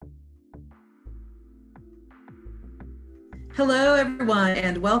Hello, everyone,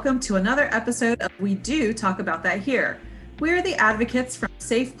 and welcome to another episode of We Do Talk About That Here. We're the advocates from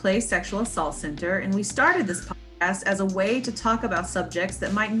Safe Place Sexual Assault Center, and we started this podcast as a way to talk about subjects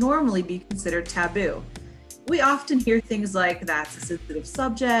that might normally be considered taboo. We often hear things like, that's a sensitive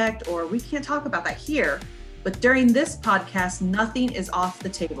subject, or we can't talk about that here. But during this podcast, nothing is off the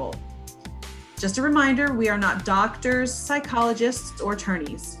table. Just a reminder, we are not doctors, psychologists, or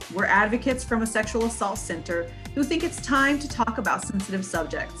attorneys. We're advocates from a sexual assault center who think it's time to talk about sensitive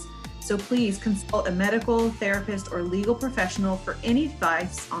subjects. So please consult a medical, therapist, or legal professional for any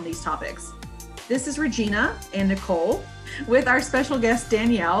advice on these topics. This is Regina and Nicole with our special guest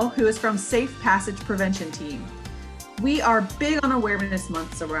Danielle, who is from Safe Passage Prevention Team. We are big on awareness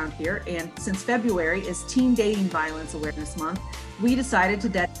months around here, and since February is Teen Dating Violence Awareness Month, we decided to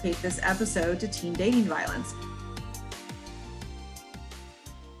dedicate this episode to teen dating violence.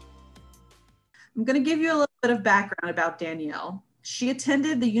 I'm going to give you a little bit of background about Danielle. She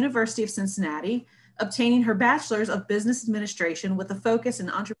attended the University of Cincinnati, obtaining her bachelor's of business administration with a focus in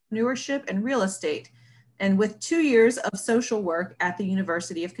entrepreneurship and real estate, and with 2 years of social work at the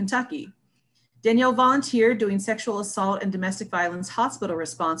University of Kentucky. Danielle volunteered doing sexual assault and domestic violence hospital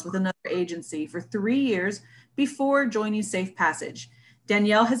response with another agency for 3 years before joining Safe Passage.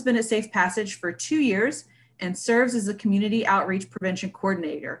 Danielle has been at Safe Passage for 2 years and serves as a community outreach prevention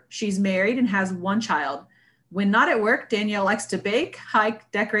coordinator. She's married and has one child. When not at work, Danielle likes to bake,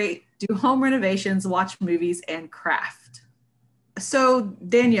 hike, decorate, do home renovations, watch movies, and craft. So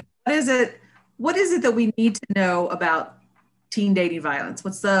Danielle, what is it that we need to know about teen dating violence?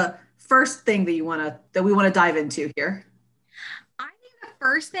 What's the first thing that we want to dive into here? I think the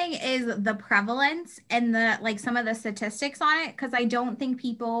first thing is the prevalence and some of the statistics on it, because I don't think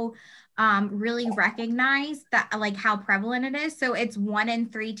people really recognize that, like, how prevalent it is. So it's 1 in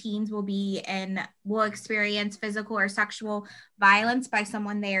 3 teens will experience physical or sexual violence by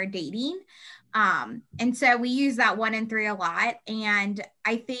someone they are dating. And so we use that 1 in 3 a lot. And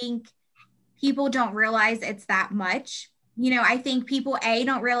I think people don't realize it's that much. I think people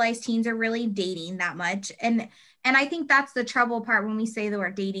don't realize teens are really dating that much. And I think that's the trouble part when we say the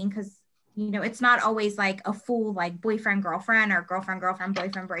word dating, because, it's not always like a full like boyfriend, girlfriend, or girlfriend,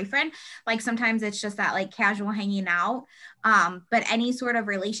 boyfriend, boyfriend. Like sometimes it's just that like casual hanging out. But any sort of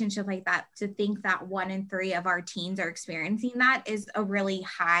relationship like that, to think that 1 in 3 of our teens are experiencing that is a really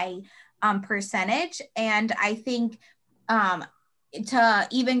high percentage. And I think to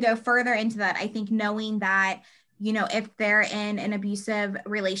even go further into that, I think knowing that, if they're in an abusive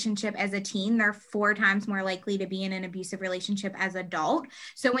relationship as a teen, they're 4 times more likely to be in an abusive relationship as adult.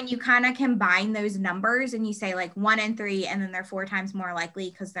 So when you kind of combine those numbers and you say like 1 in 3, and then they're 4 times more likely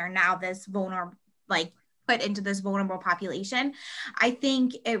because they're now this vulnerable, like put into this vulnerable population, I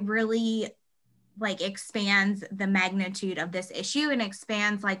think it really like expands the magnitude of this issue and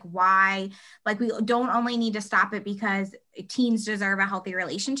expands like why, like we don't only need to stop it because teens deserve a healthy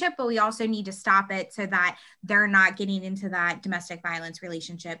relationship, but we also need to stop it so that they're not getting into that domestic violence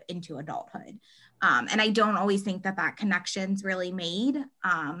relationship into adulthood. And I don't always think that connection's really made.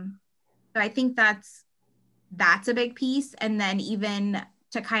 So I think that's a big piece. And then even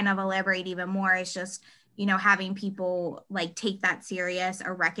to kind of elaborate even more, is just having people like take that serious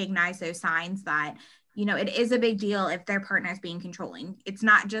or recognize those signs that, it is a big deal if their partner is being controlling. It's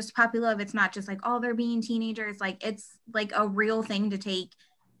not just puppy love. It's not just like, oh, they're being teenagers. Like it's like a real thing to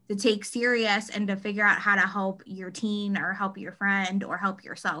take serious and to figure out how to help your teen or help your friend or help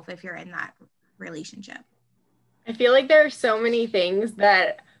yourself if you're in that relationship. I feel like there are so many things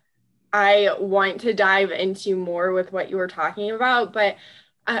that I want to dive into more with what you were talking about, but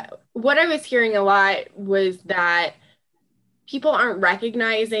what I was hearing a lot was that people aren't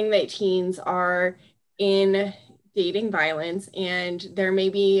recognizing that teens are in dating violence and they're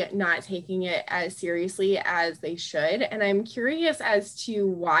maybe not taking it as seriously as they should. And I'm curious as to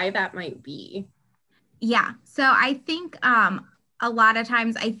why that might be. Yeah. So I think a lot of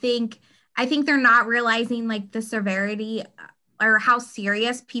times I think they're not realizing like the severity or how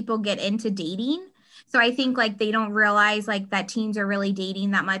serious people get into dating. So I think like they don't realize like that teens are really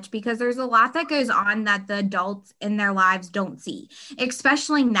dating that much because there's a lot that goes on that the adults in their lives don't see,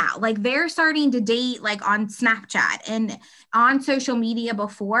 especially now. Like they're starting to date like on Snapchat and on social media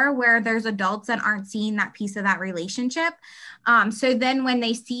before, where there's adults that aren't seeing that piece of that relationship. So then when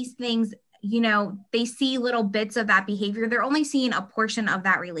they see things, they see little bits of that behavior, they're only seeing a portion of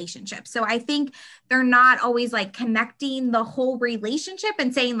that relationship. So I think they're not always like connecting the whole relationship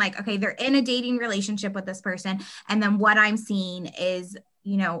and saying like, okay, they're in a dating relationship with this person. And then what I'm seeing is,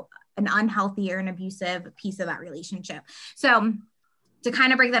 an unhealthy or an abusive piece of that relationship. So to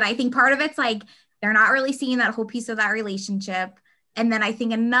kind of break that, I think part of it's like They're not really seeing that whole piece of that relationship. And then I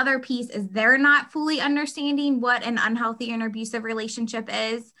think another piece is they're not fully understanding what an unhealthy and abusive relationship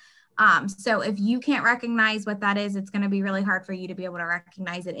is. So if you can't recognize what that is, it's going to be really hard for you to be able to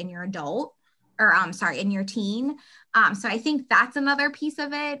recognize it in your adult or in your teen. So I think that's another piece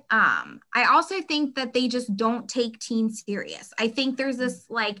of it. I also think that they just don't take teens serious. I think there's this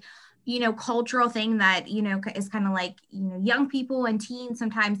like, cultural thing that, is kind of like, young people and teens,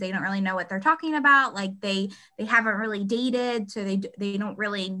 sometimes they don't really know what they're talking about. Like they haven't really dated. So they don't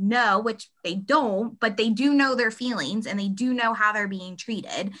really know, which they don't, but they do know their feelings and they do know how they're being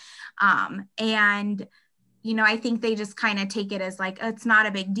treated. And I think they just kind of take it as like, it's not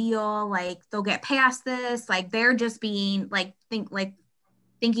a big deal. Like they'll get past this. Like they're just being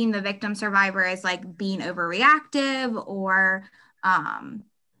thinking the victim survivor is like being overreactive or,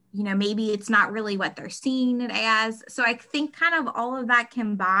 maybe it's not really what they're seeing it as. So I think kind of all of that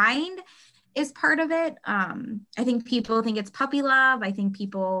combined is part of it. I think people think it's puppy love. I think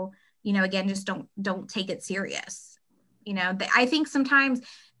people, again, just don't take it serious. I think sometimes,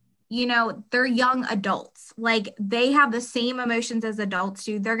 they're young adults. Like they have the same emotions as adults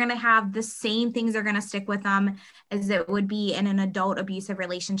do. They're going to have the same things are going to stick with them as it would be in an adult abusive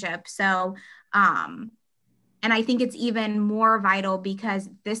relationship. So, and I think it's even more vital because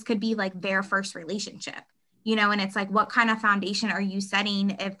this could be like their first relationship, and it's like, what kind of foundation are you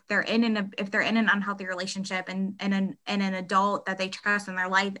setting if they're in an unhealthy relationship and an adult that they trust in their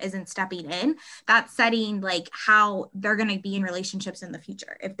life isn't stepping in? That's setting like how they're going to be in relationships in the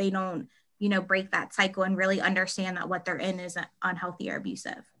future if they don't, break that cycle and really understand that what they're in is unhealthy or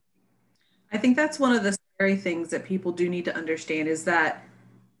abusive. I think that's one of the scary things that people do need to understand is that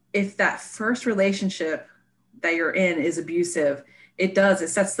if that first relationship that you're in is abusive, it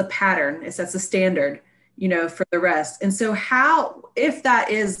sets the pattern, it sets the standard, for the rest. And so if that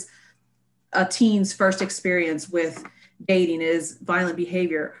is a teen's first experience with dating is violent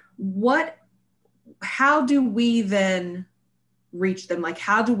behavior, how do we then reach them? Like,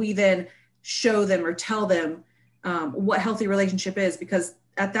 how do we then show them or tell them what healthy relationship is? Because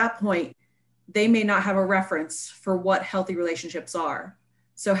at that point, they may not have a reference for what healthy relationships are.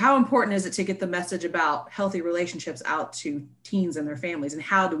 So how important is it to get the message about healthy relationships out to teens and their families? And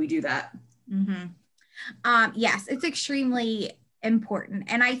how do we do that? Mm-hmm. Yes, it's extremely important.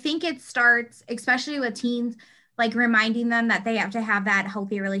 And I think it starts, especially with teens, like reminding them that they have to have that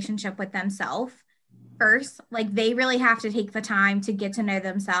healthy relationship with themselves first. Like they really have to take the time to get to know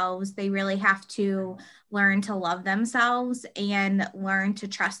themselves. They really have to learn to love themselves and learn to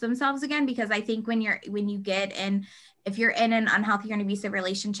trust themselves again. Because I think if you're in an unhealthy or an abusive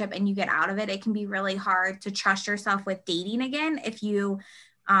relationship and you get out of it, it can be really hard to trust yourself with dating again if you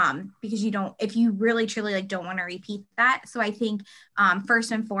really truly like don't want to repeat that. So I think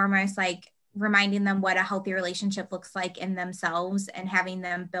first and foremost, like reminding them what a healthy relationship looks like in themselves and having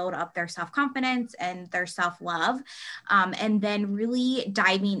them build up their self-confidence and their self-love. And then really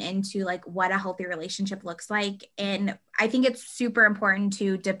diving into like what a healthy relationship looks like. And I think it's super important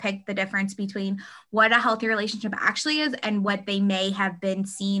to depict the difference between what a healthy relationship actually is and what they may have been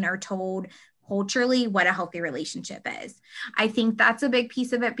seen or told culturally what a healthy relationship is. I think that's a big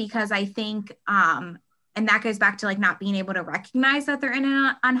piece of it because I think, and that goes back to like not being able to recognize that they're in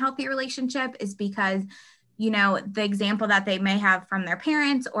an unhealthy relationship is because, the example that they may have from their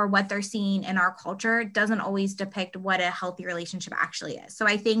parents or what they're seeing in our culture doesn't always depict what a healthy relationship actually is. So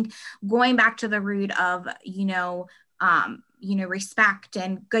I think going back to the root of, respect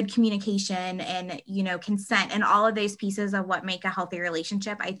and good communication and, consent and all of those pieces of what make a healthy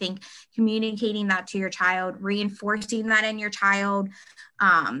relationship. I think communicating that to your child, reinforcing that in your child,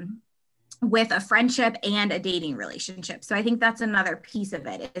 with a friendship and a dating relationship. So I think that's another piece of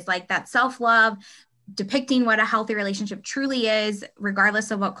it is like that self-love, depicting what a healthy relationship truly is, regardless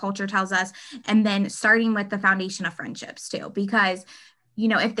of what culture tells us. And then starting with the foundation of friendships too, because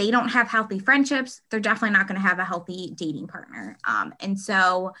if they don't have healthy friendships, they're definitely not going to have a healthy dating partner. And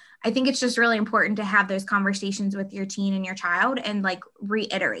so I think it's just really important to have those conversations with your teen and your child and like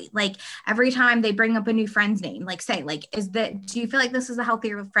reiterate, like every time they bring up a new friend's name, like say, like, do you feel like this is a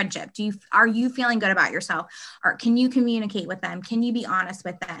healthy friendship? Are you feeling good about yourself? Or can you communicate with them? Can you be honest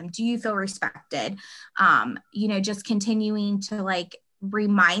with them? Do you feel respected? Just continuing to like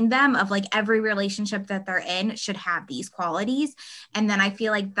remind them of like every relationship that they're in should have these qualities. And then I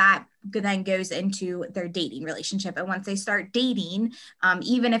feel like that then goes into their dating relationship. And once they start dating,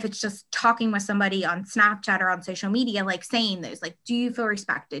 even if it's just talking with somebody on Snapchat or on social media, like saying those, like, do you feel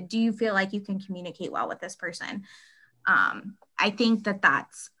respected? Do you feel like you can communicate well with this person? I think that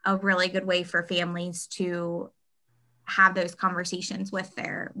that's a really good way for families to have those conversations with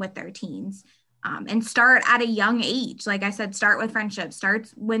their teens. and start at a young age. Like I said, start with friendships.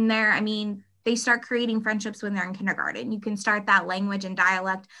 Starts when they start creating friendships when they're in kindergarten. You can start that language and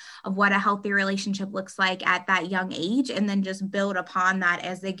dialect of what a healthy relationship looks like at that young age, and then just build upon that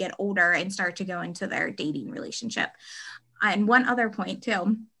as they get older and start to go into their dating relationship. And one other point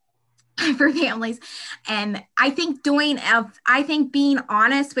too, for families. And I think being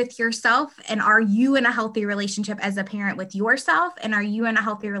honest with yourself, and are you in a healthy relationship as a parent with yourself? And are you in a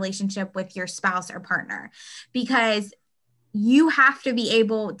healthy relationship with your spouse or partner? Because you have to be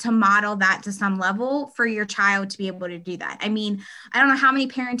able to model that to some level for your child to be able to do that. I mean, I don't know how many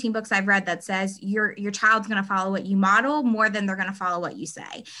parenting books I've read that says your child's going to follow what you model more than they're going to follow what you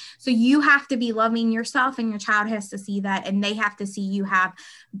say. So you have to be loving yourself, and your child has to see that, and they have to see you have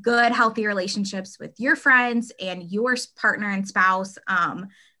good, healthy relationships with your friends and your partner and spouse,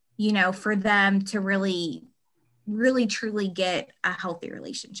 for them to really, really, truly get a healthy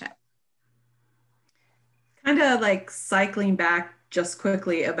relationship. Kind of like cycling back just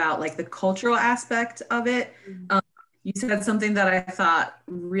quickly about like the cultural aspect of it. You said something that I thought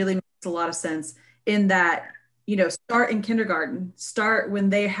really makes a lot of sense, in that, start in kindergarten, start when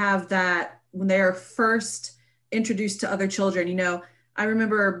they have that, when they are first introduced to other children. I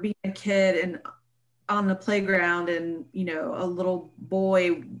remember being a kid and on the playground, and, a little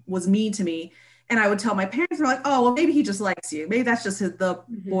boy was mean to me, and I would tell my parents, were like, oh, well, maybe he just likes you. Maybe that's just the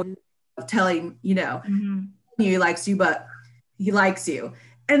boy telling, he likes you, but he likes you.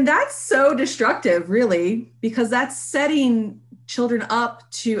 And that's so destructive, really, because that's setting children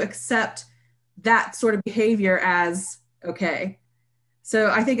up to accept that sort of behavior as okay. So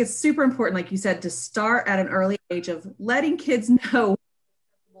I think it's super important, like you said, to start at an early age of letting kids know what's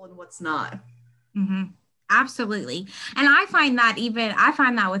acceptable and what's not. Mm-hmm. Absolutely. And I find that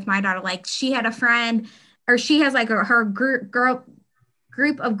with my daughter, like she had a friend, or she has like her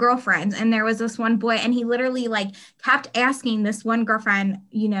group of girlfriends, and there was this one boy, and he literally like kept asking this one girlfriend,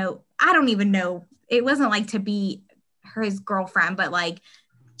 I don't even know, it wasn't like to be his girlfriend, but like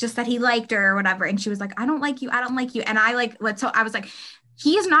just that he liked her or whatever. And she was like, I don't like you. And I was like,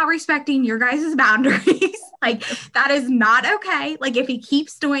 he is not respecting your guys' boundaries. Like, that is not okay. Like, if he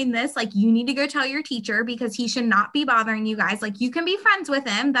keeps doing this, like, you need to go tell your teacher, because he should not be bothering you guys. Like, you can be friends with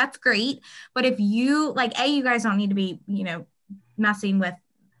him. That's great. But if you like, you guys don't need to be, messing with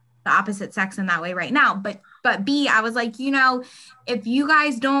the opposite sex in that way right now. But B, I was like, if you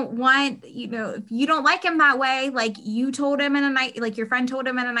guys don't want, if you don't like him that way, like you told him in a nice, like your friend told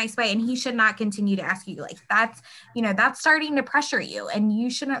him in a nice way, and he should not continue to ask you, like, that's, that's starting to pressure you, and you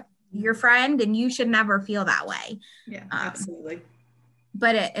shouldn't, your friend, and you should never feel that way. Yeah, absolutely.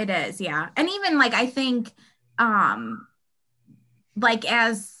 But it is. Yeah. And even like, I think, like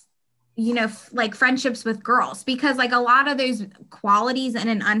as, like friendships with girls, because like a lot of those qualities in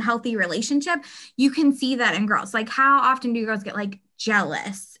an unhealthy relationship, you can see that in girls. Like, how often do girls get like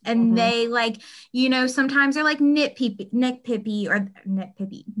jealous, and they like, sometimes they're like nitpicky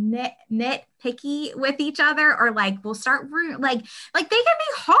with each other, or like will start like they can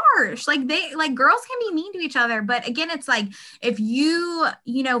be harsh, like girls can be mean to each other. But again, it's like, if you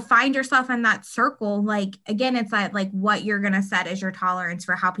find yourself in that circle, like again, it's like what you're gonna set as your tolerance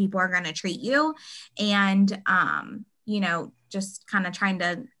for how people are gonna treat you, and just kind of trying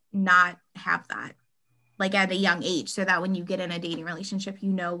to not have that like at a young age, so that when you get in a dating relationship,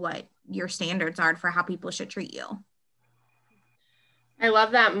 what your standards are for how people should treat you. I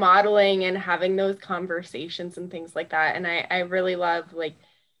love that modeling and having those conversations and things like that. And I really love, like,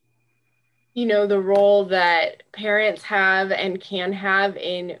 the role that parents have and can have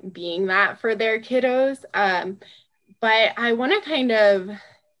in being that for their kiddos. But I want to kind of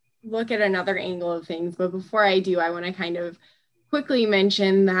look at another angle of things. But before I do, I want to kind of quickly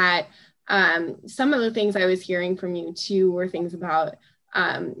mention that some of the things I was hearing from you too were things about,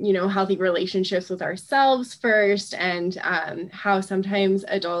 healthy relationships with ourselves first, and how sometimes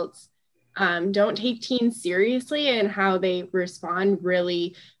adults don't take teens seriously, and how they respond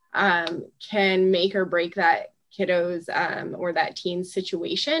really can make or break that kiddos or that teen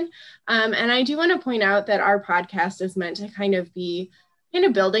situation. And I do want to point out that our podcast is meant to kind of be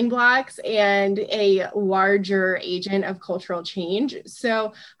building blocks and a larger agent of cultural change.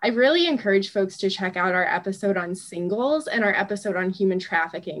 So I really encourage folks to check out our episode on singles and our episode on human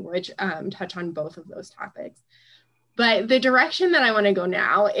trafficking, which touch on both of those topics. But the direction that I want to go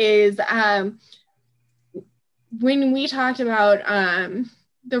now is when we talked about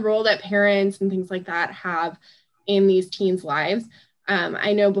the role that parents and things like that have in these teens' lives,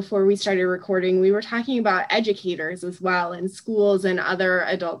 I know before we started recording, we were talking about educators as well in schools and other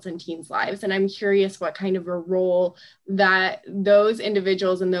adults and teens' lives. And I'm curious what kind of a role that those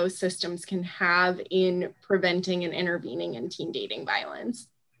individuals and those systems can have in preventing and intervening in teen dating violence.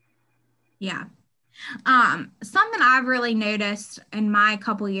 Yeah. Something I've really noticed in my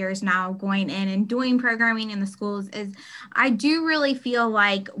couple years now going in and doing programming in the schools is I do really feel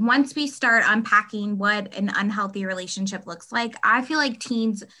like once we start unpacking what an unhealthy relationship looks like, I feel like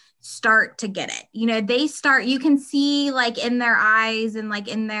teens start to get it. You can see like in their eyes and like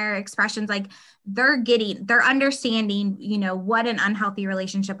in their expressions, like they're understanding, what an unhealthy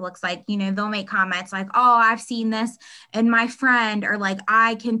relationship looks like. They'll make comments like, oh, I've seen this in my friend, or like,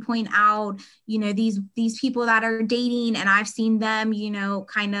 I can point out, these people that are dating and I've seen them,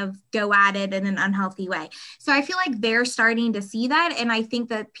 kind of go at it in an unhealthy way. So I feel like they're starting to see that. And I think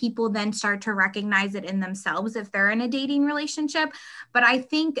that people then start to recognize it in themselves if they're in a dating relationship. But I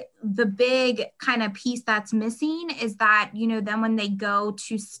think the big kind of piece that's missing is that, then when they go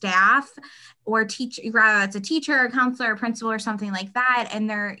to staff or teach, rather that's a teacher, a counselor, a principal, or something like that, and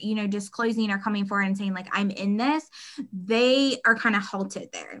they're, disclosing or coming forward and saying like, I'm in this, they are kind of halted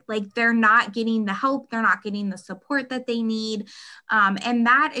there. Like they're not getting the help, they're not getting the support that they need. And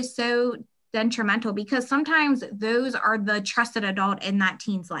that is so detrimental because sometimes those are the trusted adult in that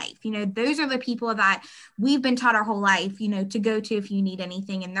teen's life. Those are the people that we've been taught our whole life, to go to if you need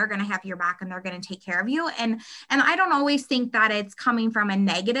anything, and they're going to have your back and they're going to take care of you. And I don't always think that it's coming from a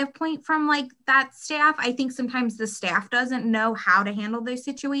negative point from like that staff. I think sometimes the staff doesn't know how to handle those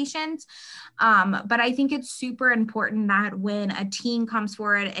situations. But I think it's super important that when a teen comes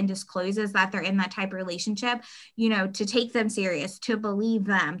forward and discloses that they're in that type of relationship, to take them serious, to believe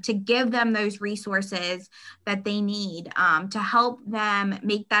them, to give them those resources that they need, to help them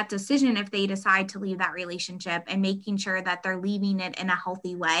make that decision if they decide to leave that relationship, and making sure that they're leaving it in a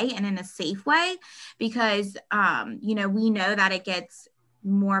healthy way and in a safe way, because, we know that it gets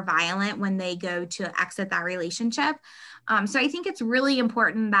more violent when they go to exit that relationship. So I think it's really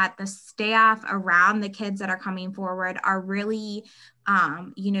important that the staff around the kids that are coming forward are really,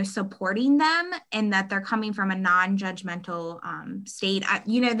 supporting them, and that they're coming from a non-judgmental state.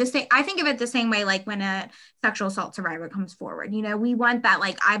 I think of it the same way, like when a sexual assault survivor comes forward, we want that,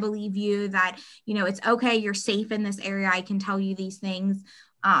 like, I believe you, that, it's okay, you're safe in this area, I can tell you these things.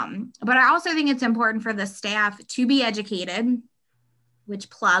 But I also think it's important for the staff to be educated, which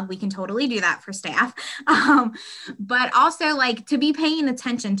plug, we can totally do that for staff. But also like to be paying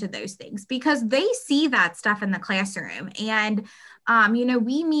attention to those things, because they see that stuff in the classroom. And,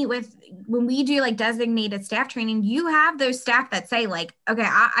 we meet with, when we do like designated staff training, you have those staff that say like, okay,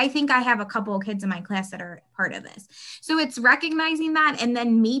 I think I have a couple of kids in my class that are part of this. So it's recognizing that, and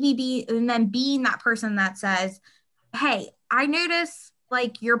then being that person that says, hey, I notice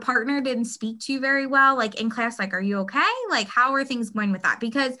like your partner didn't speak to you very well, like in class, like, are you okay? Like, how are things going with that?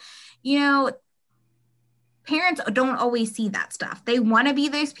 Because, parents don't always see that stuff. They want to be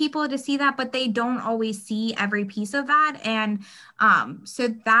those people to see that, but they don't always see every piece of that. And so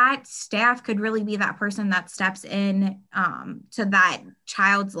that staff could really be that person that steps in to that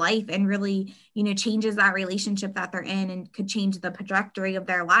child's life and really, changes that relationship that they're in, and could change the trajectory of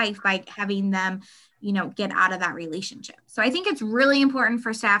their life by having them, get out of that relationship. So I think it's really important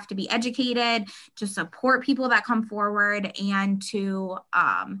for staff to be educated, to support people that come forward, and to,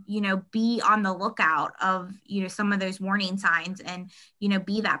 be on the lookout of, some of those warning signs, and,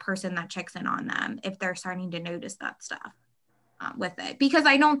 be that person that checks in on them if they're starting to notice that stuff with it. Because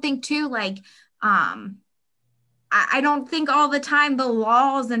I don't think too, like, I don't think all the time the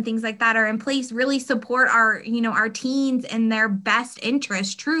laws and things like that are in place really support our, our teens in their best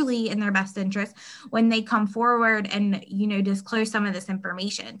interest, truly in their best interest, when they come forward and, disclose some of this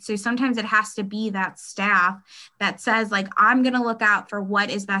information. So sometimes it has to be that staff that says like, I'm going to look out for what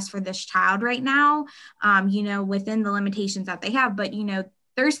is best for this child right now, within the limitations that they have. But,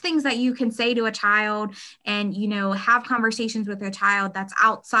 there's things that you can say to a child and, have conversations with a child that's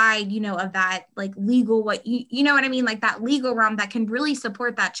outside, of that like legal, what you know what I mean? Like that legal realm that can really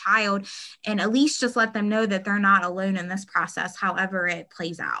support that child, and at least just let them know that they're not alone in this process, however it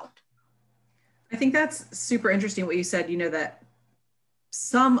plays out. I think that's super interesting what you said, that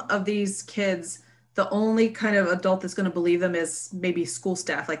some of these kids, the only kind of adult that's going to believe them is maybe school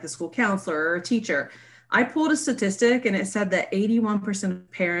staff, like the school counselor or a teacher. I pulled a statistic and it said that 81%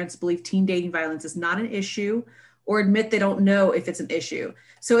 of parents believe teen dating violence is not an issue, or admit they don't know if it's an issue.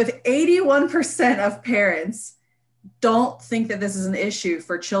 So if 81% of parents don't think that this is an issue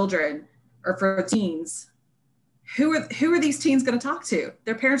for children or for teens, who are these teens going to talk to?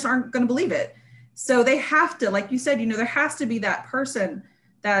 Their parents aren't going to believe it. So they have to, like you said, there has to be that person,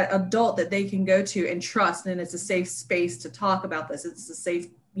 that adult that they can go to and trust. And it's a safe space to talk about this. It's a safe,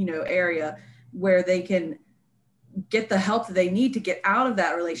 area where they can get the help that they need to get out of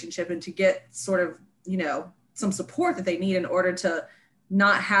that relationship and to get sort of, some support that they need in order to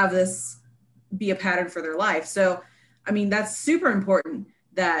not have this be a pattern for their life. So, I mean, that's super important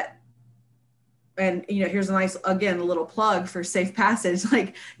that, and, here's a nice, again, a little plug for Safe Passage.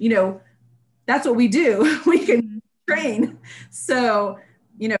 Like, that's what we do. We can train. So,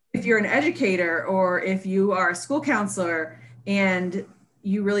 if you're an educator or if you are a school counselor and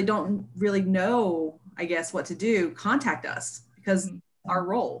you really don't really know, I guess, what to do, contact us, because our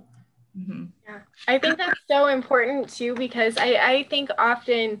role. Mm-hmm. Yeah, I think that's so important too, because I think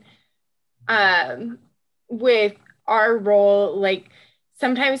often with our role, like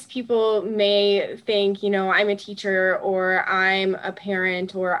sometimes people may think, I'm a teacher or I'm a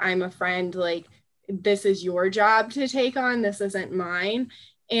parent or I'm a friend, like this is your job to take on, this isn't mine.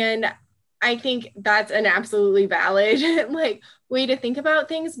 And I think that's an absolutely valid like way to think about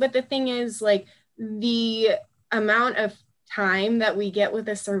things. But the thing is, like, the amount of time that we get with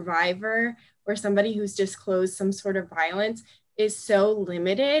a survivor or somebody who's disclosed some sort of violence is so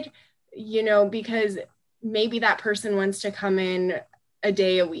limited, because maybe that person wants to come in a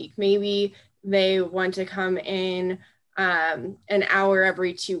day a week. Maybe they want to come in an hour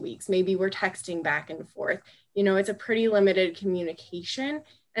every 2 weeks. Maybe we're texting back and forth. It's a pretty limited communication.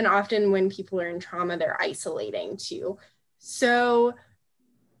 And often when people are in trauma, they're isolating too. So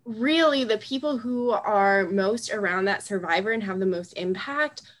really the people who are most around that survivor and have the most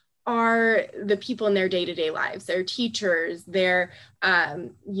impact are the people in their day-to-day lives, their teachers, their,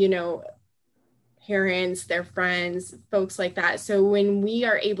 parents, their friends, folks like that. So when we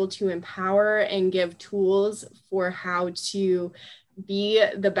are able to empower and give tools for how to be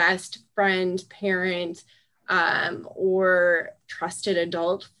the best friend, parent, or trusted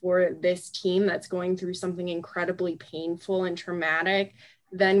adult for this team that's going through something incredibly painful and traumatic,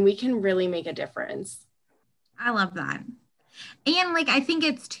 then we can really make a difference. I love that. And like, I think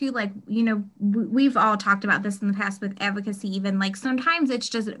it's too, like, we've all talked about this in the past with advocacy, even like sometimes it's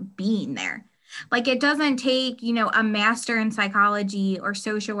just being there. Like it doesn't take, a master in psychology or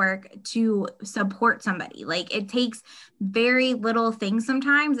social work to support somebody. Like it takes very little things.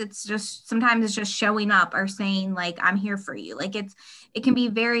 Sometimes it's just showing up or saying like, I'm here for you. Like it can be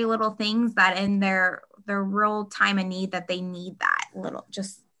very little things that in their real time of need that they need that little,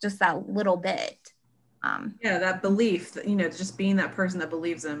 just that little bit. That belief that, just being that person that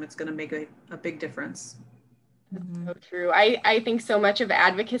believes them, it's going to make a big difference. That's so true. I think so much of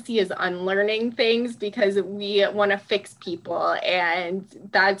advocacy is unlearning things because we want to fix people, and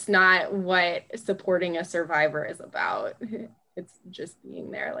that's not what supporting a survivor is about. It's just being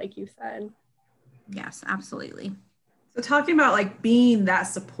there, like you said. Yes, absolutely. So talking about like being that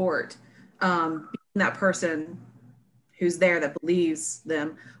support, being that person who's there that believes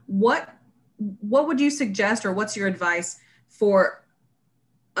them, what would you suggest, or what's your advice for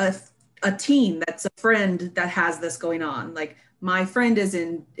a teen that's a friend that has this going on? Like my friend is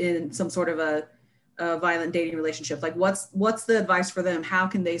in some sort of a violent dating relationship. Like what's the advice for them? How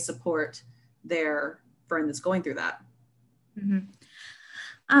can they support their friend that's going through that?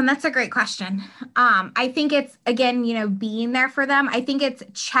 Mm-hmm. That's a great question. I think it's, again, being there for them. I think it's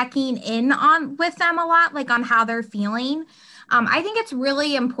checking in with them a lot, like on how they're feeling. I think it's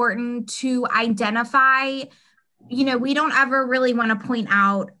really important to identify, we don't ever really want to point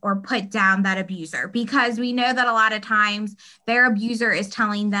out or put down that abuser, because we know that a lot of times their abuser is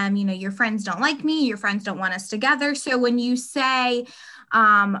telling them, your friends don't like me, your friends don't want us together. So when you say,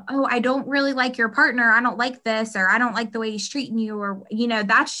 oh, I don't really like your partner, I don't like this, or I don't like the way he's treating you, or,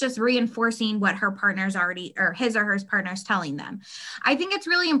 that's just reinforcing what her partner's already, or his or her partner's telling them. I think it's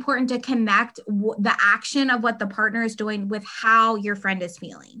really important to connect the action of what the partner is doing with how your friend is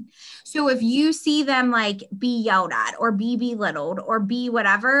feeling. So if you see them like be yelled at or be belittled or be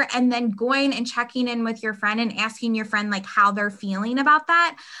whatever, and then going and checking in with your friend and asking your friend like how they're feeling about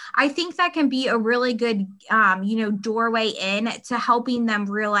that, I think that can be a really good, doorway in to helping them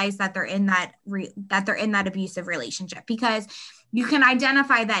realize that they're in that abusive relationship, because you can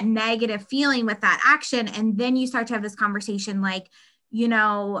identify that negative feeling with that action. And then you start to have this conversation like,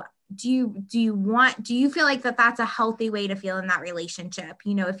 do you feel like that's a healthy way to feel in that relationship?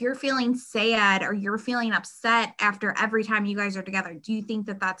 You know, if you're feeling sad or you're feeling upset after every time you guys are together, do you think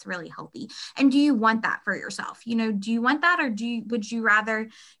that that's really healthy? And do you want that for yourself? You know, do you want that, or would you rather,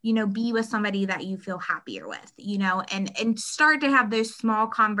 you know, be with somebody that you feel happier with, you know, and start to have those small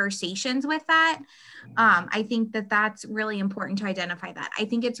conversations with that. I think that that's really important to identify that. I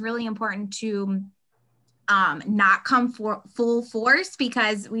think it's really important to not come for full force,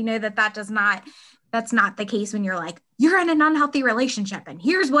 because we know that that's not the case when you're like, you're in an unhealthy relationship and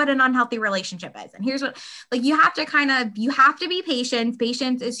here's what an unhealthy relationship is. And here's what, like, you have to be patient.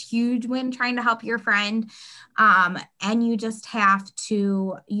 Patience is huge when trying to help your friend. And you just have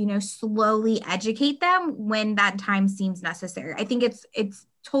to, you know, slowly educate them when that time seems necessary. I think it's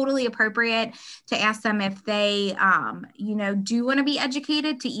totally appropriate to ask them if they, you know, do want to be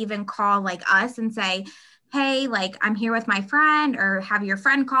educated, to even call like us and say, hey, like, I'm here with my friend, or have your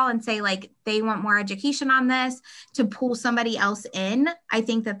friend call and say like they want more education on this, to pull somebody else in. I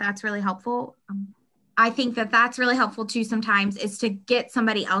think that that's really helpful. I think that that's really helpful too sometimes, is to get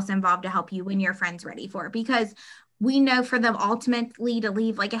somebody else involved to help you when your friend's ready for it, because we know for them ultimately to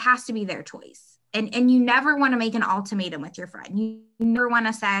leave, like, it has to be their choice. And you never want to make an ultimatum with your friend. You never want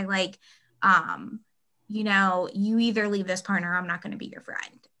to say like, you know, you either leave this partner or I'm not going to be your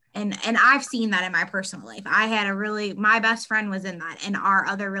friend. And I've seen that in my personal life. My best friend was in that, and our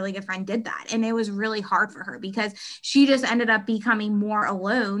other really good friend did that. And it was really hard for her because she just ended up becoming more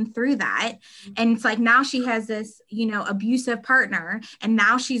alone through that. And it's like, now she has this, you know, abusive partner, and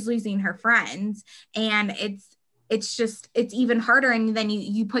now she's losing her friends. And it's even harder. And then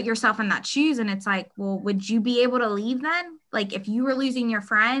you put yourself in that shoes, and it's like, well, would you be able to leave then? Like, if you were losing your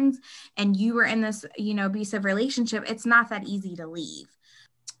friends and you were in this, you know, abusive relationship, it's not that easy to leave.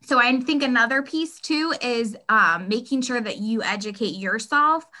 So I think another piece too is making sure that you educate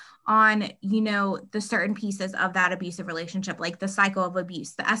yourself on, you know, the certain pieces of that abusive relationship, like the cycle of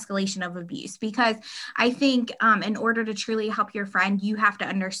abuse, the escalation of abuse, because I think in order to truly help your friend, you have to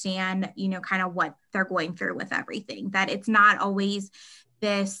understand, you know, kind of what they're going through with everything, that it's not always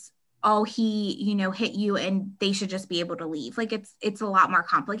this, oh, he, you know, hit you and they should just be able to leave. Like, it's a lot more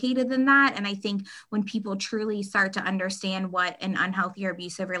complicated than that. And I think when people truly start to understand what an unhealthy or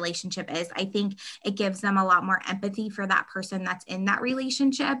abusive relationship is, I think it gives them a lot more empathy for that person that's in that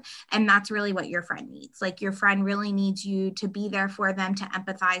relationship. And that's really what your friend needs. Like, your friend really needs you to be there for them, to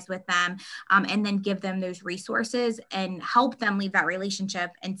empathize with them, and then give them those resources and help them leave that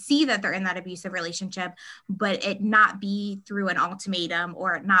relationship and see that they're in that abusive relationship, but it not be through an ultimatum,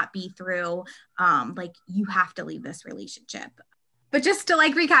 or it not be through like, you have to leave this relationship. But just to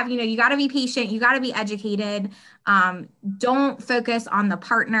like recap, you know, you got to be patient, you got to be educated. Don't focus on the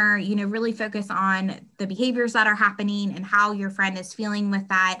partner, you know, really focus on the behaviors that are happening and how your friend is feeling with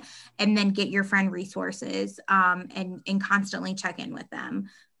that, and then get your friend resources, and constantly check in with them,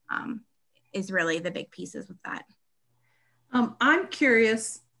 is really the big pieces with that. I'm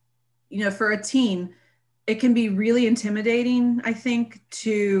curious, you know, for a teen, it can be really intimidating, I think,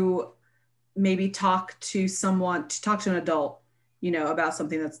 to maybe talk to an adult, you know, about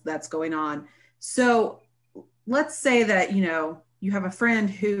something that's going on. So let's say that, you know, you have a friend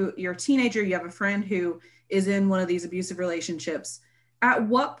who, you're a teenager, you have a friend who is in one of these abusive relationships. At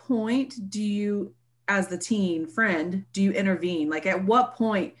what point do you, as the teen friend, do you intervene? Like, at what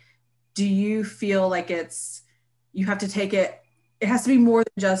point do you feel like you have to take it has to be more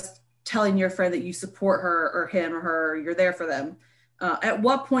than just telling your friend that you support her or him or her, you're there for them. At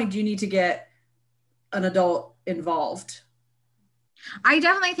what point do you need to get an adult involved? I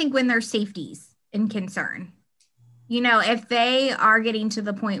definitely think when there's safeties and concern, you know, if they are getting to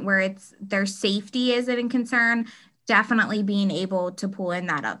the point where it's their safety is in concern, definitely being able to pull in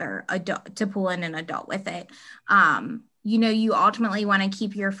that other adult, to pull in an adult with it. You know, you ultimately want to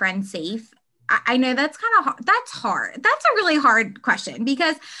keep your friend safe. I know that's kind of hard. That's hard. That's a really hard question,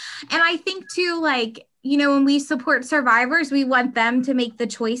 because, and I think too, like, you know, when we support survivors, we want them to make the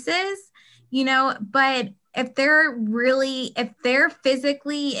choices, you know, but if they're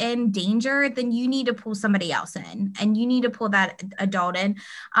physically in danger, then you need to pull somebody else in, and you need to pull that adult in.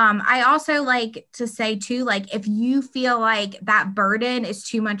 I also like to say too, like, if you feel like that burden is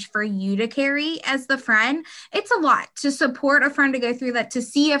too much for you to carry as the friend, it's a lot to support a friend to go through that, to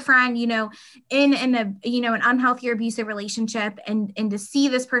see a friend, you know, in a, you know, an unhealthy or abusive relationship, and to see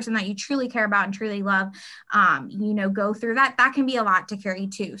this person that you truly care about and truly love, you know, go through that can be a lot to carry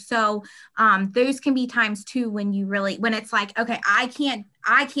too. So those can be times too when it's like, okay, I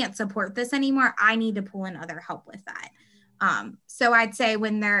can't support this anymore, I need to pull in other help with that. So I'd say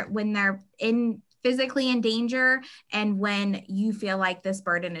when they're in physically in danger and when you feel like this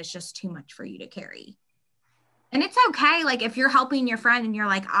burden is just too much for you to carry. And it's okay. Like if you're helping your friend and you're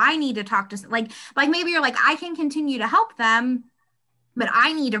like, I need to talk to, like maybe you're like, I can continue to help them, but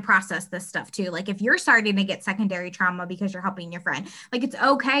I need to process this stuff too. Like if you're starting to get secondary trauma because you're helping your friend, like it's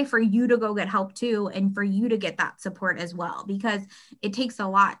okay for you to go get help too. And for you to get that support as well, because it takes a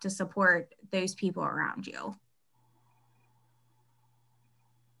lot to support those people around you.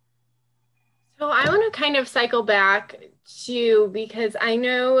 So I want to kind of cycle back to, because I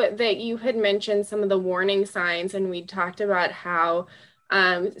know that you had mentioned some of the warning signs, and we talked about how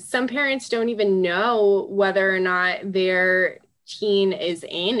some parents don't even know whether or not their teen is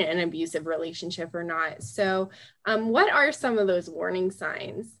in an abusive relationship or not. So what are some of those warning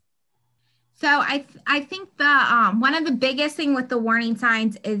signs? So I think the one of the biggest thing with the warning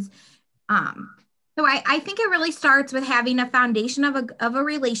signs is so I think it really starts with having a foundation of a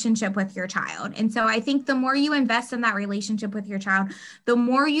relationship with your child. And so I think the more you invest in that relationship with your child, the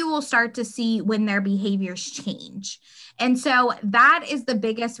more you will start to see when their behaviors change. And so that is the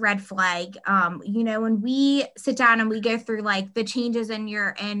biggest red flag. When we sit down and we go through like the changes in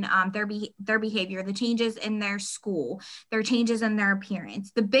their behavior, the changes in their school, their changes in their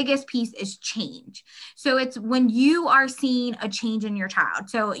appearance, the biggest piece is change. So it's when you are seeing a change in your child.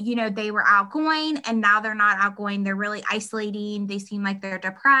 So, they were outgoing and now they're not outgoing. They're really isolating. They seem like they're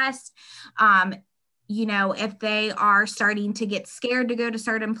depressed. If they are starting to get scared to go to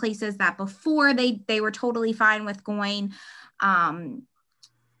certain places that before they were totally fine with going,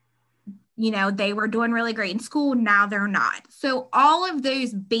 they were doing really great in school. Now they're not. So all of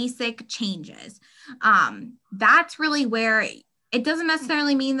those basic changes, that's really where it doesn't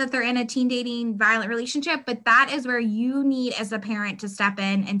necessarily mean that they're in a teen dating violent relationship, but that is where you need as a parent to step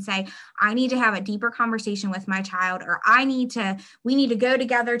in and say, I need to have a deeper conversation with my child, or we need to go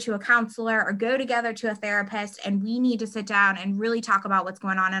together to a counselor or go together to a therapist. And we need to sit down and really talk about what's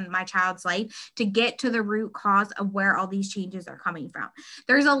going on in my child's life to get to the root cause of where all these changes are coming from.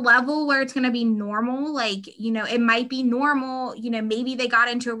 There's a level where it's going to be normal. Like, it might be normal, maybe they got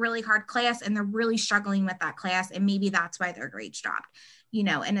into a really hard class and they're really struggling with that class. And maybe that's why their grades dropped, in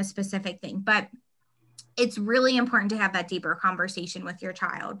a specific thing. But it's really important to have that deeper conversation with your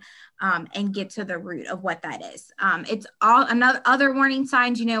child and get to the root of what that is. It's all other warning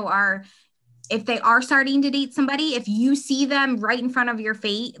signs, are if they are starting to date somebody, if you see them right in front of your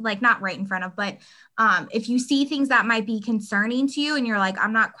face, like not right in front of, but if you see things that might be concerning to you and you're like,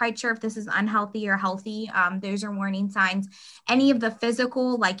 I'm not quite sure if this is unhealthy or healthy, those are warning signs. Any of the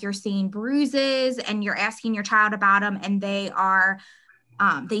physical, like you're seeing bruises and you're asking your child about them and they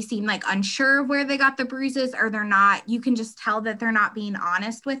seem like unsure of where they got the bruises, or they're not, you can just tell that they're not being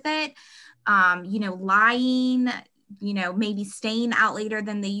honest with it. Lying, maybe staying out later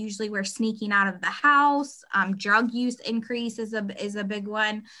than they usually were, sneaking out of the house. Drug use increase is a big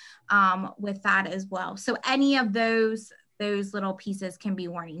one with that as well. So any of those little pieces can be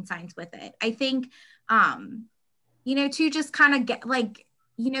warning signs with it. I think, to just kind of get like,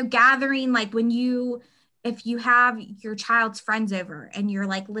 gathering, like if you have your child's friends over and you're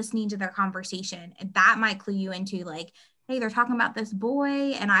like listening to their conversation, and that might clue you into like, hey, they're talking about this boy.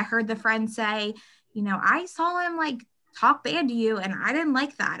 And I heard the friend say, I saw him like talk bad to you and I didn't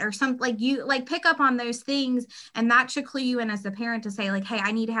like that, or something. Like you like pick up on those things, and that should clue you in as a parent to say like, hey,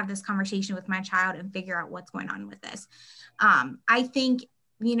 I need to have this conversation with my child and figure out what's going on with this. I think,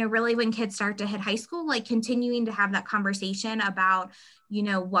 really when kids start to hit high school, like continuing to have that conversation about,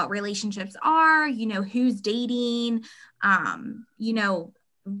 what relationships are, who's dating, go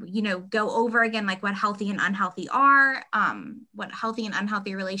over again, like what healthy and unhealthy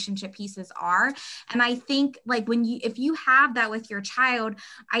relationship pieces are. And I think like if you have that with your child,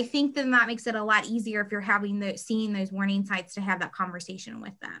 I think then that makes it a lot easier if you're seeing those warning signs to have that conversation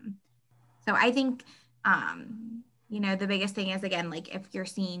with them. So I think, the biggest thing is, again, like if you're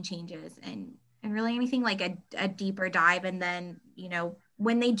seeing changes and really anything like a deeper dive, and then,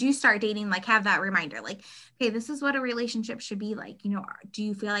 when they do start dating, like have that reminder, like, okay, this is what a relationship should be like. Do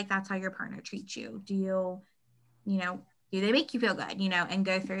you feel like that's how your partner treats you? Do they make you feel good, and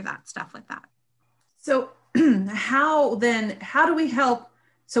go through that stuff with that. So how do we help?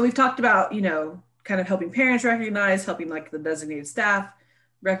 So we've talked about, kind of helping parents recognize, helping like the designated staff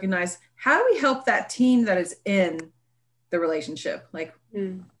recognize. How do we help that teen that is in the relationship? Like,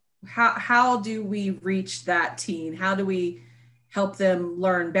 how do we reach that teen? How do we help them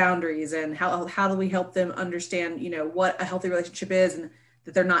learn boundaries, and how do we help them understand, what a healthy relationship is and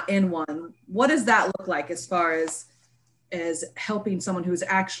that they're not in one? What does that look like as far as helping someone who's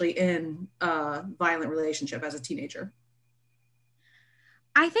actually in a violent relationship as a teenager?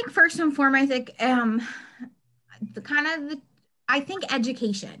 I think first and foremost, the kind of the, I think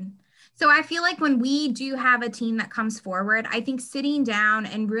education. So I feel like when we do have a team that comes forward, I think sitting down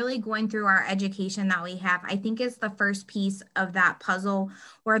and really going through our education that we have, I think is the first piece of that puzzle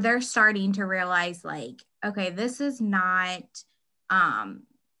where they're starting to realize like, okay, this is not,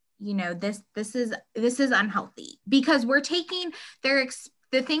 this is unhealthy because we're taking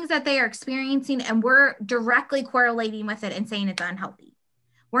the things that they are experiencing and we're directly correlating with it and saying it's unhealthy.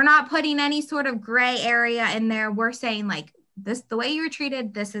 We're not putting any sort of gray area in there. We're saying like this, the way you're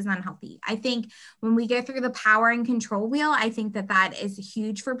treated, this is unhealthy. I think when we go through the power and control wheel, I think that is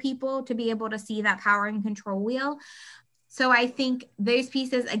huge for people to be able to see that power and control wheel. So I think those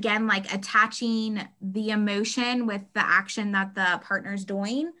pieces, again, like attaching the emotion with the action that the partner's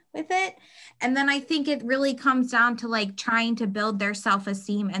doing with it. And then I think it really comes down to like trying to build their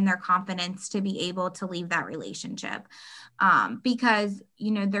self-esteem and their confidence to be able to leave that relationship. Because,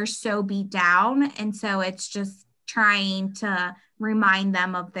 they're so beat down. And so it's just trying to remind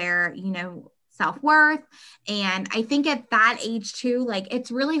them of their, self-worth. And I think at that age too, like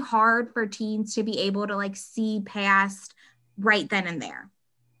it's really hard for teens to be able to like see past right then and there.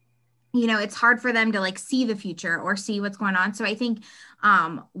 It's hard for them to like see the future or see what's going on. So I think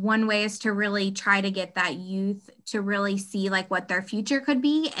one way is to really try to get that youth to really see like what their future could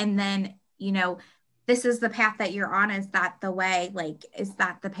be. And then, this is the path that you're on. Is that the way? Like, is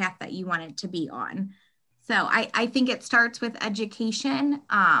that the path that you want it to be on? So I think it starts with education,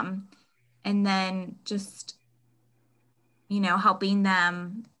 and then just, helping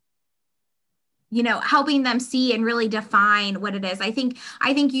them see and really define what it is. I think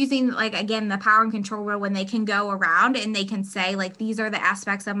using like, again, the power and control wheel, when they can go around and they can say like, these are the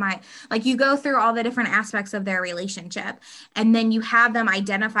aspects of like you go through all the different aspects of their relationship and then you have them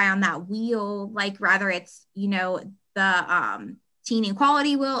identify on that wheel, like rather it's, the teen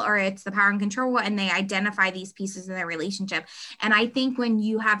equality wheel or it's the power and control wheel, and they identify these pieces in their relationship. And I think when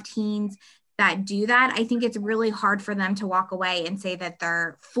you have teens that do that, I think it's really hard for them to walk away and say that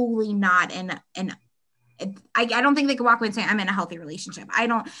they're fully not I don't think they can walk away and say, I'm in a healthy relationship. I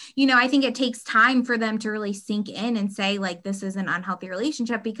think it takes time for them to really sink in and say like, this is an unhealthy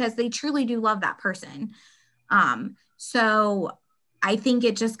relationship, because they truly do love that person. So I think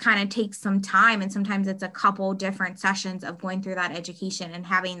it just kind of takes some time. And sometimes it's a couple different sessions of going through that education and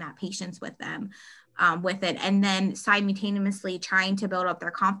having that patience with them. With it, and then simultaneously trying to build up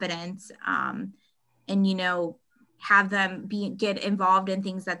their confidence, and have them get involved in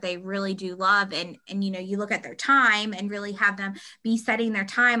things that they really do love, and you look at their time and really have them be setting their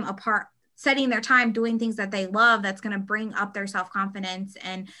time doing things that they love, that's going to bring up their self-confidence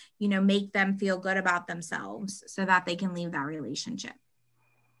and make them feel good about themselves so that they can leave that relationship.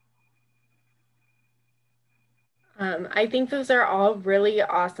 I think those are all really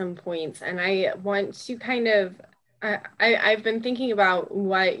awesome points. And I want to kind of, I've been thinking about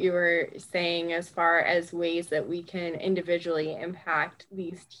what you were saying as far as ways that we can individually impact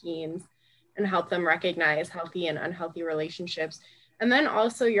these teens and help them recognize healthy and unhealthy relationships. And then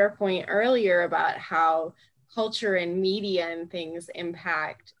also your point earlier about how culture and media and things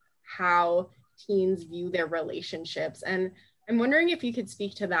impact how teens view their relationships. And I'm wondering if you could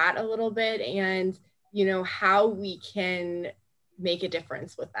speak to that a little bit, and how we can make a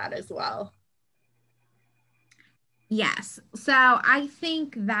difference with that as well. Yes. So I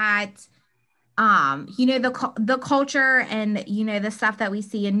think that, the culture and, the stuff that we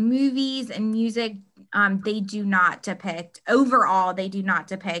see in movies and music, they do not depict a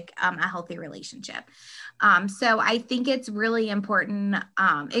healthy relationship. So I think it's really important,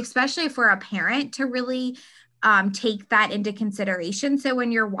 especially for a parent, to really take that into consideration. So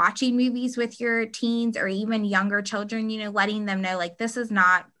when you're watching movies with your teens or even younger children, letting them know like, this is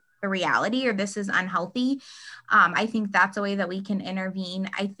not the reality or this is unhealthy. I think that's a way that we can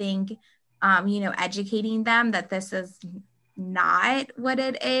intervene. I think, educating them that this is not what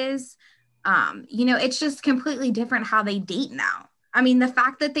it is. It's just completely different how they date now. I mean, the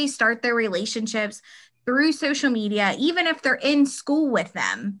fact that they start their relationships through social media, even if they're in school with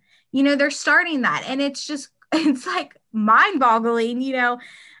them, they're starting that. And it's like mind boggling,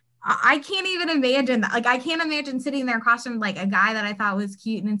 I can't even imagine that. Like, I can't imagine sitting there across from like a guy that I thought was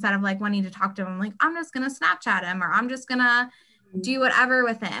cute. And instead of like wanting to talk to him, I'm like, I'm just going to Snapchat him, or I'm just going to do whatever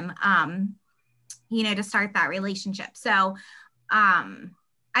with him, to start that relationship. So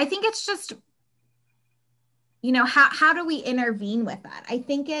I think it's just, how do we intervene with that? I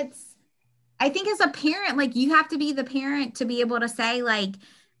think as a parent, like you have to be the parent to be able to say like,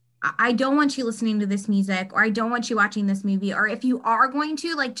 I don't want you listening to this music, or I don't want you watching this movie. Or if you are going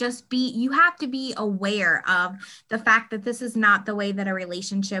to, like, you have to be aware of the fact that this is not the way that a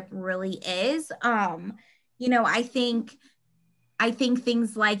relationship really is. I think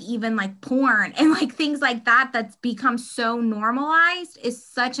things like even like porn and like things like that that's become so normalized is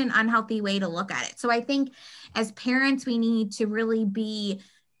such an unhealthy way to look at it. So I think as parents, we need to really be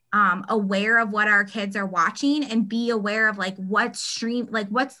aware of what our kids are watching and be aware of like what's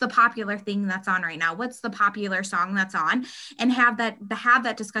the popular thing that's on right now, what's the popular song that's on, and have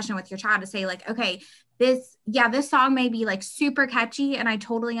that discussion with your child to say like, okay, this song may be like super catchy and I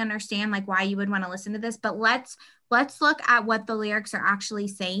totally understand like why you would want to listen to this, but let's look at what the lyrics are actually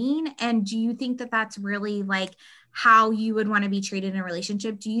saying. And do you think that that's really like how you would want to be treated in a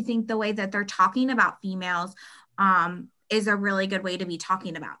relationship? Do you think the way that they're talking about females is a really good way to be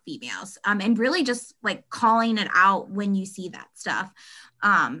talking about females, and really just like calling it out when you see that stuff,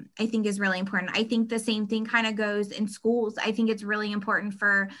 I think is really important. I think the same thing kind of goes in schools. I think it's really important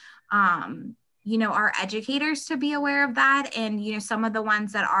for, our educators to be aware of that. And, some of the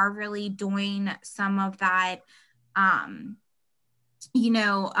ones that are really doing some of that, current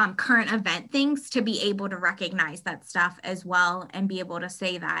event things, to be able to recognize that stuff as well and be able to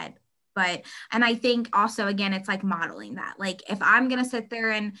say that. And I think also, again, it's like modeling that. Like if I'm going to sit there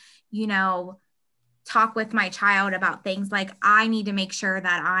and, talk with my child about things, like I need to make sure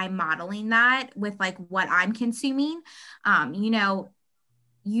that I'm modeling that with like what I'm consuming.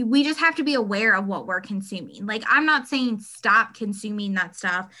 We just have to be aware of what we're consuming. Like I'm not saying stop consuming that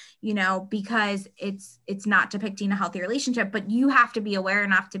stuff, because it's not depicting a healthy relationship, but you have to be aware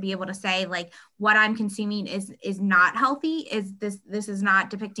enough to be able to say like what I'm consuming is not healthy, is this is not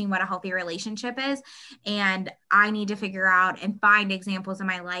depicting what a healthy relationship is, and I need to figure out and find examples in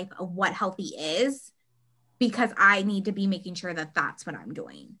my life of what healthy is, because I need to be making sure that that's what I'm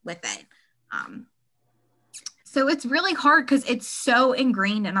doing with it. So it's really hard because it's so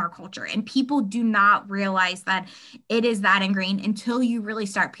ingrained in our culture, and people do not realize that it is that ingrained until you really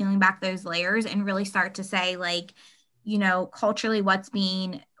start peeling back those layers and really start to say like, culturally what's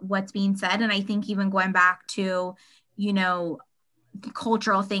being said. And I think even going back to,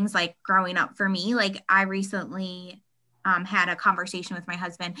 cultural things like growing up for me, like I recently had a conversation with my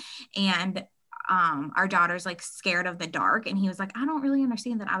husband, and our daughter's like scared of the dark, and he was like, I don't really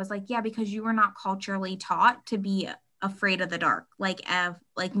understand that. I was like, yeah, because you were not culturally taught to be afraid of the dark, like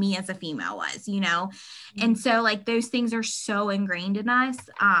me as a female was, Mm-hmm. And so like those things are so ingrained in us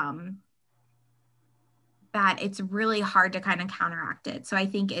that it's really hard to kind of counteract it. So I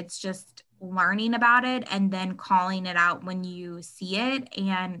think it's just learning about it and then calling it out when you see it.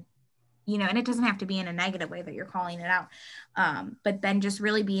 And and it doesn't have to be in a negative way that you're calling it out. But then just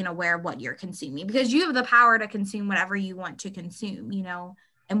really being aware of what you're consuming, because you have the power to consume whatever you want to consume,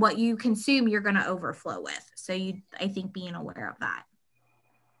 and what you consume, you're going to overflow with. So I think being aware of that.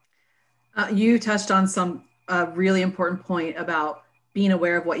 You touched on some really important point about being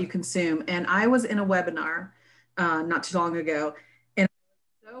aware of what you consume. And I was in a webinar not too long ago, and I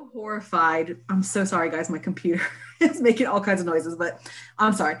was so horrified. I'm so sorry, guys. My computer is making all kinds of noises, but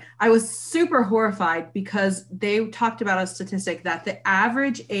I'm sorry. I was super horrified because they talked about a statistic that the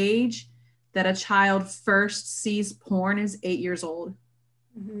average age that a child first sees porn is 8 years old.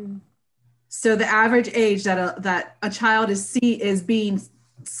 Mm-hmm. So the average age that a child is being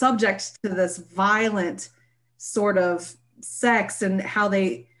subject to this violent sort of sex, and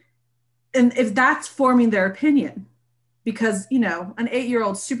and if that's forming their opinion, because an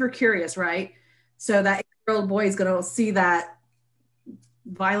 8-year-old super curious, right? So that 8-year-old boy is going to see that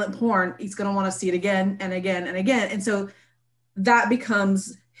violent porn, he's going to want to see it again and again and again, and so that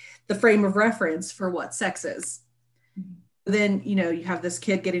becomes the frame of reference for what sex is. Then you have this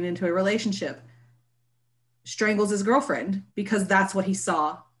kid getting into a relationship, strangles his girlfriend because that's what he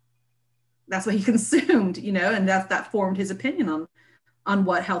saw, that's what he consumed, and that formed his opinion on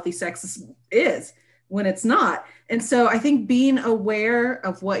what healthy sex is when it's not. And so I think being aware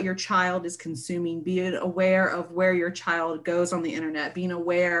of what your child is consuming, being aware of where your child goes on the internet, being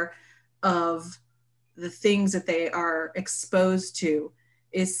aware of the things that they are exposed to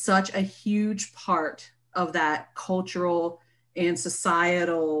is such a huge part of that cultural and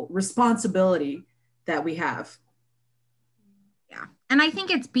societal responsibility that we have. Yeah. And I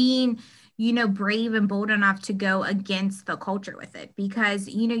think it's being, brave and bold enough to go against the culture with it, because,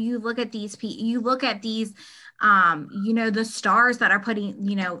 you look at these, the stars that are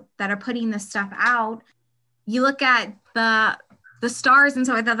putting this stuff out. You look at the stars and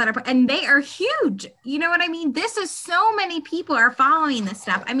stuff like that and they are huge. You know what I mean? This is so many people are following this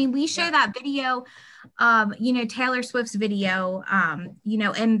stuff. I mean, we show that video, Taylor Swift's video,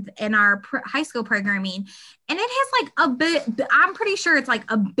 in our high school programming, and it has like a bit, I'm pretty sure it's like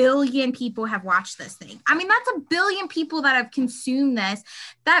 1 billion people have watched this thing. I mean, that's 1 billion people that have consumed this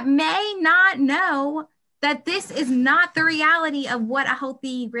that may not know that this is not the reality of what a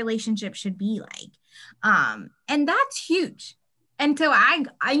healthy relationship should be like. And that's huge. And so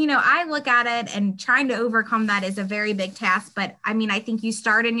I look at it, and trying to overcome that is a very big task. But I mean, I think you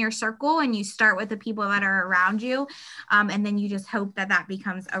start in your circle and you start with the people that are around you. And then you just hope that that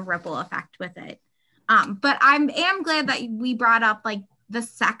becomes a ripple effect with it. But I am glad that we brought up like the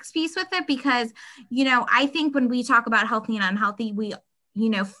sex piece with it, because, I think when we talk about healthy and unhealthy, we,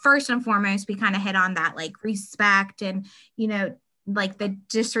 first and foremost, we kind of hit on that like respect and, like the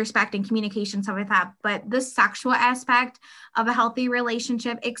disrespect and communication, stuff like that. But the sexual aspect of a healthy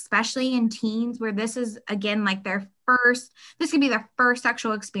relationship, especially in teens, where this is, again, like this could be their first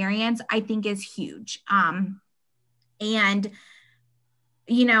sexual experience, I think is huge. And, again,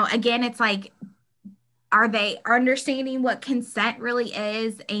 it's like, are they understanding what consent really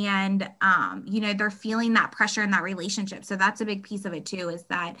is? And, they're feeling that pressure in that relationship. So that's a big piece of it too, is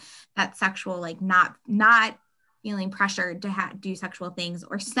that sexual, like not feeling pressured to do sexual things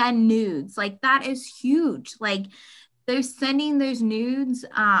or send nudes. Like that is huge. Like sending those nudes,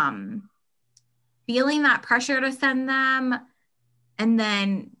 feeling that pressure to send them, and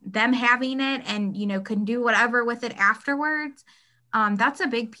then them having it and, can do whatever with it afterwards. That's a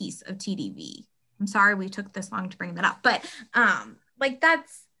big piece of TDV. I'm sorry we took this long to bring that up, but like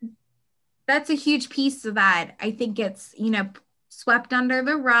that's a huge piece of that. I think it's, swept under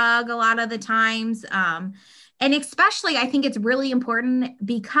the rug a lot of the times. And especially, I think it's really important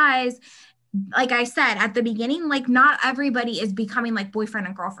because, like I said at the beginning, like not everybody is becoming like boyfriend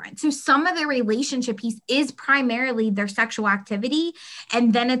and girlfriend. So some of the relationship piece is primarily their sexual activity.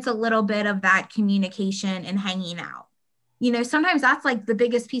 And then it's a little bit of that communication and hanging out. Sometimes that's like the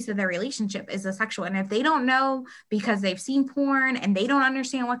biggest piece of their relationship is the sexual. And if they don't know because they've seen porn and they don't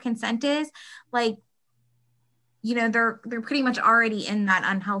understand what consent is, like, they're pretty much already in that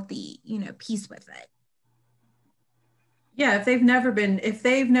unhealthy, piece with it. Yeah, if they've never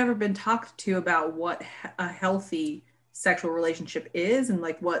been talked to about what a healthy sexual relationship is and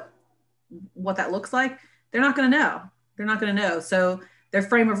like what that looks like, they're not going to know. So their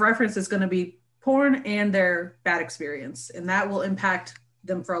frame of reference is going to be porn and their bad experience, and that will impact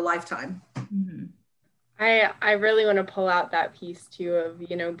them for a lifetime. Mm-hmm. I really want to pull out that piece too of,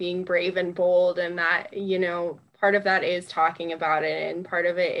 being brave and bold, and that, part of that is talking about it, and part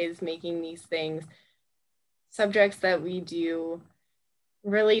of it is making these things subjects that we do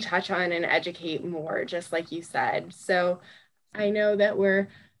really touch on and educate more, just like you said. So I know that we're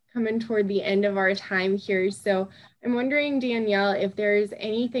coming toward the end of our time here. So I'm wondering, Danielle, if there's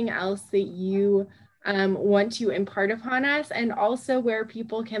anything else that you want to impart upon us, and also where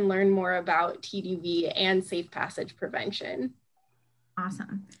people can learn more about TDV and safe passage prevention.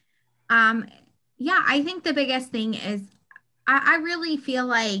 Awesome. Yeah, I think the biggest thing is I really feel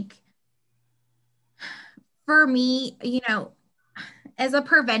like for me, as a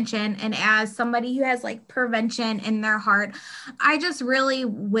prevention and as somebody who has like prevention in their heart, I just really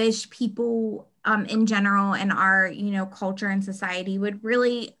wish people in general in our, culture and society would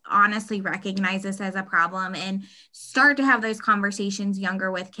really honestly recognize this as a problem and start to have those conversations younger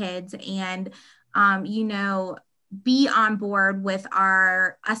with kids and, be on board with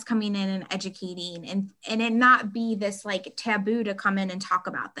us coming in and educating and it not be this like taboo to come in and talk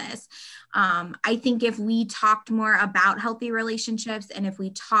about this. I think if we talked more about healthy relationships and if we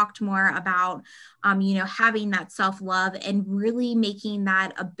talked more about, having that self-love and really making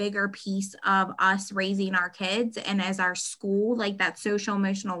that a bigger piece of us raising our kids and as our school, like that social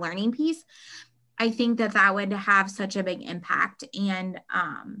emotional learning piece, I think that would have such a big impact. And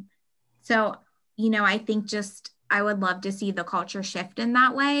so, I think I would love to see the culture shift in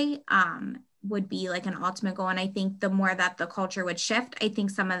that way, would be like an ultimate goal. And I think the more that the culture would shift, I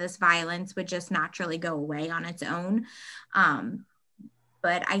think some of this violence would just naturally go away on its own.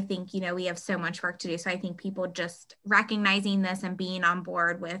 But I think, we have so much work to do. So I think people just recognizing this and being on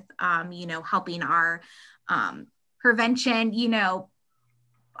board with, helping our prevention,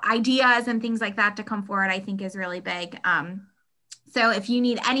 ideas and things like that to come forward, I think is really big. So if you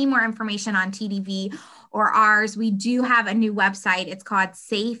need any more information on TDV or ours, we do have a new website. It's called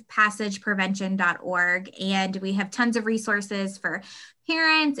safepassageprevention.org. And we have tons of resources for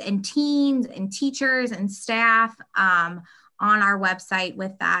parents and teens and teachers and staff on our website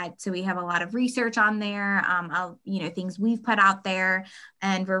with that. So we have a lot of research on there, things we've put out there,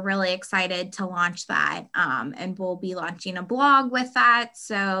 and we're really excited to launch that. And we'll be launching a blog with that.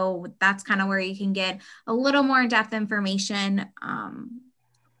 So that's kind of where you can get a little more in-depth information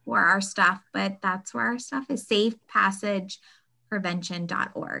for our stuff, but that's where our stuff is,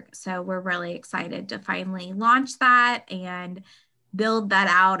 safepassageprevention.org. So we're really excited to finally launch that and build that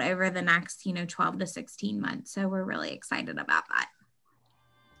out over the next, 12 to 16 months. So we're really excited about that.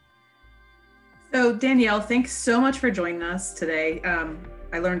 So Danielle, thanks so much for joining us today.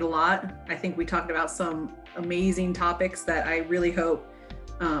 I learned a lot. I think we talked about some amazing topics that I really hope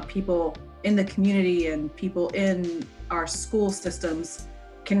people in the community and people in our school systems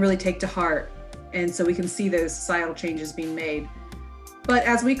can really take to heart. And so we can see those societal changes being made. But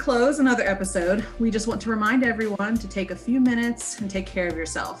as we close another episode, we just want to remind everyone to take a few minutes and take care of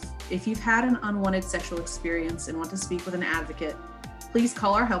yourself. If you've had an unwanted sexual experience and want to speak with an advocate, please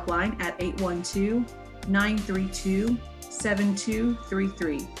call our helpline at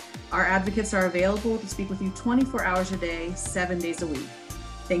 812-932-7233. Our advocates are available to speak with you 24 hours a day, 7 days a week.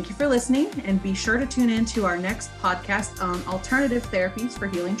 Thank you for listening, and be sure to tune in to our next podcast on alternative therapies for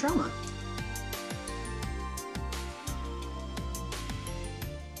healing trauma.